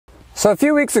So a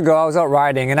few weeks ago I was out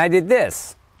riding and I did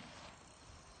this.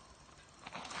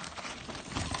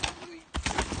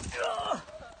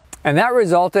 And that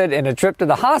resulted in a trip to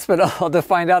the hospital to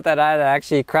find out that I had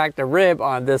actually cracked a rib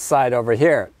on this side over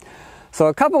here. So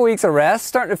a couple weeks of rest,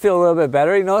 starting to feel a little bit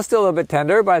better. You know, it's still a little bit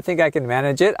tender, but I think I can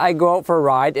manage it. I go out for a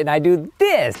ride and I do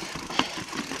this.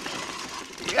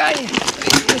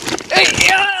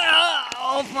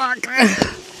 Oh fuck.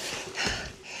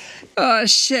 Oh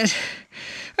shit.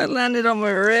 I landed on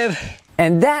my rib.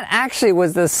 And that actually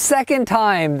was the second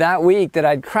time that week that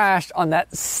I'd crashed on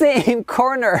that same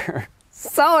corner.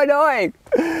 So annoying.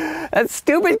 That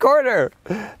stupid corner.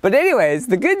 But anyways,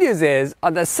 the good news is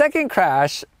on the second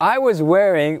crash, I was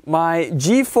wearing my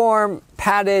G-Form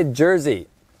padded jersey.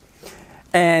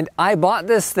 And I bought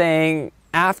this thing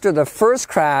after the first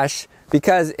crash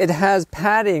because it has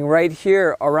padding right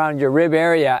here around your rib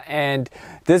area. And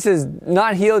this is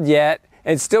not healed yet.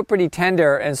 It's still pretty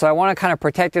tender, and so I want to kind of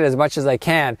protect it as much as I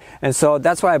can. And so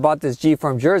that's why I bought this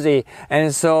G-Form jersey.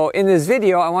 And so in this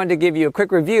video, I wanted to give you a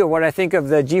quick review of what I think of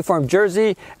the G-Form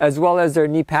jersey, as well as their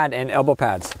knee pad and elbow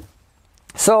pads.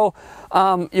 So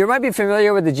you might be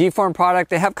familiar with the G-Form product.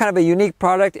 They have kind of a unique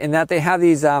product in that they have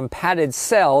these padded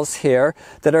cells here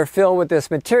that are filled with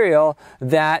this material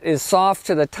that is soft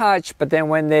to the touch, but then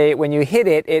when you hit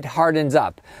it, it hardens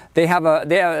up.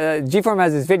 G-Form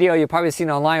has this video you've probably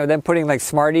seen online with them putting like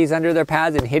Smarties under their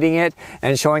pads and hitting it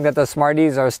and showing that the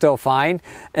Smarties are still fine.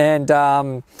 And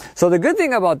so the good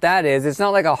thing about that is it's not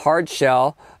like a hard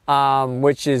shell.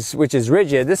 Which is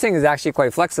rigid. This thing is actually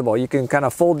quite flexible. You can kind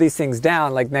of fold these things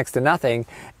down like next to nothing.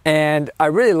 And I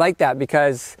really like that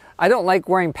because I don't like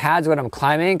wearing pads when I'm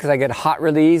climbing because I get hot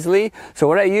really easily. So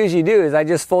what I usually do is I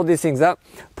just fold these things up,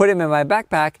 put them in my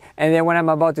backpack, and then when I'm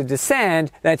about to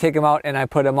descend, then I take them out and I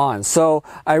put them on. So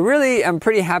I really am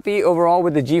pretty happy overall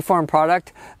with the G-Form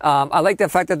product. I like the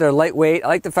fact that they're lightweight. I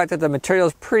like the fact that the material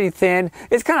is pretty thin.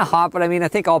 It's kind of hot, but I mean, I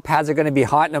think all pads are going to be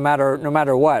hot no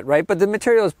matter what, right? But the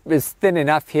material is thin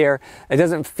enough here. It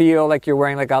doesn't feel like you're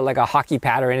wearing like a hockey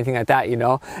pad or anything like that, you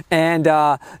know? And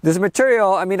this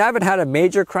material, I mean, I haven't had a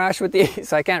major crash with these,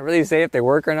 so I can't really say if they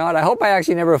work or not. I hope I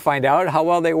actually never find out how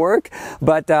well they work.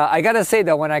 But I gotta say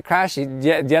though, when I crashed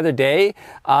the other day,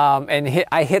 and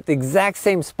I hit the exact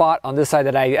same spot on this side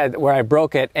that where I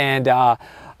broke it, and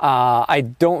I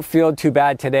don't feel too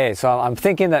bad today. So I'm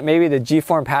thinking that maybe the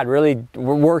G-Form pad really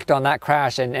worked on that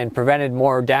crash and prevented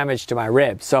more damage to my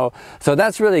ribs. So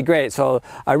that's really great. So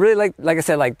I really like I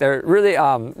said, like they're really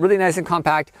really nice and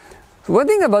compact. One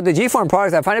thing about the G-Form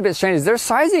products I find a bit strange is their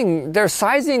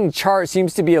sizing chart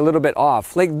seems to be a little bit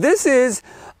off. Like this is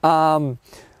an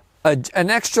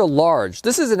extra large.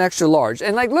 This is an extra large.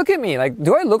 And like, look at me. Like,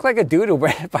 do I look like a dude who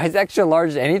buys extra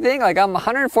large anything? Like, I'm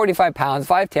 145 pounds,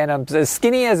 5'10". I'm as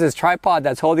skinny as this tripod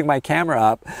that's holding my camera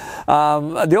up.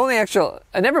 The only extra,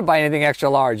 I never buy anything extra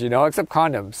large, you know, except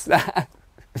condoms.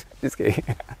 Just kidding.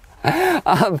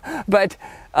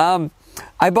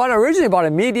 I originally bought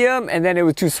a medium, and then it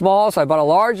was too small, so I bought a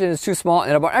large and it's too small,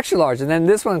 and I bought extra large, and then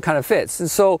this one kind of fits. And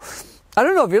so I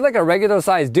don't know, if you're like a regular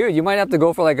sized dude, you might have to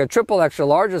go for like a triple extra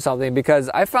large or something, because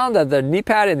I found that the knee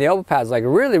pad and the elbow pad is like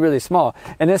really, really small.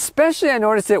 And especially I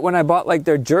noticed it when I bought like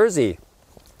their jersey.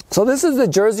 So this is the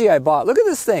jersey I bought. Look at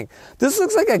this thing. This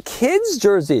looks like a kid's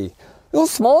jersey. Look how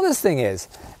small this thing is.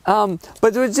 But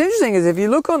what's interesting is if you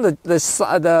look on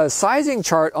the sizing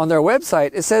chart on their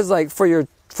website, it says like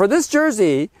for this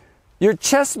jersey, your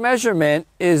chest measurement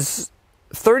is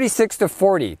 36 to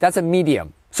 40. That's a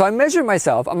medium. So I measured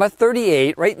myself. I'm at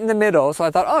 38, right in the middle. So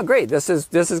I thought, oh great, this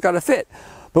has got to fit.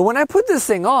 But when I put this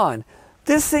thing on,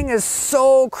 this thing is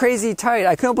so crazy tight.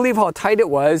 I couldn't believe how tight it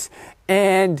was.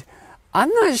 And I'm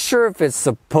not sure if it's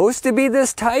supposed to be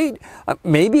this tight.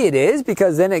 Maybe it is,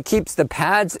 because then it keeps the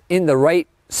pads in the right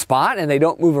spot and they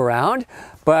don't move around.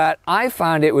 But I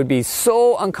found it would be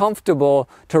so uncomfortable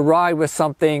to ride with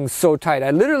something so tight. I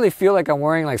literally feel like I'm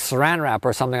wearing like saran wrap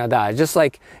or something like that.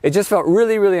 It just felt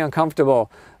really, really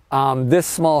uncomfortable, this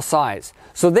small size.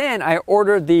 So then I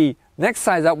ordered the next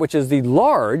size up, which is the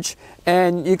large,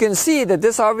 and you can see that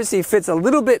this obviously fits a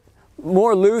little bit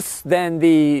more loose than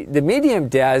the medium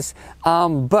does,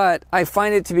 but I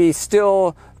find it to be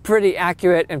still pretty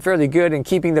accurate and fairly good in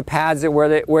keeping the pads at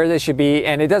where they should be,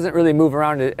 and it doesn't really move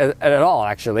around at all,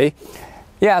 actually.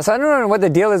 Yeah, so I don't know what the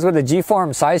deal is with the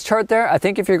G-Form size chart there. I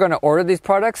think if you're going to order these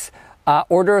products,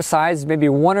 order a size maybe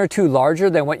 1 or 2 larger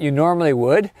than what you normally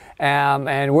would.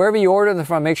 And wherever you order them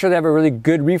from, make sure they have a really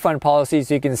good refund policy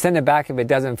so you can send it back if it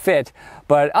doesn't fit.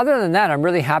 But other than that, I'm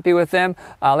really happy with them.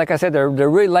 Like I said, they're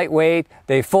really lightweight.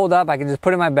 They fold up. I can just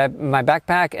put them in my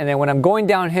backpack. And then when I'm going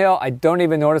downhill, I don't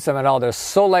even notice them at all. They're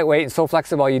so lightweight and so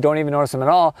flexible, you don't even notice them at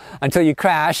all until you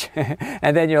crash.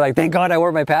 And then you're like, thank God I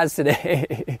wore my pads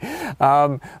today.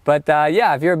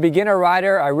 Yeah, if you're a beginner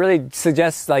rider, I really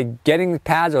suggest like getting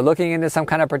pads or looking into some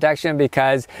kind of protection,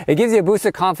 because it gives you a boost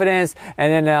of confidence.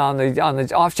 And then on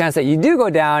the off chance that you do go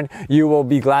down, you will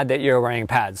be glad that you're wearing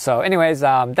pads. So anyways,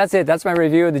 that's it. That's my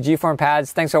review of the G-Form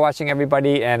pads. Thanks for watching,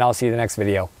 everybody, and I'll see you in the next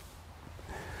video.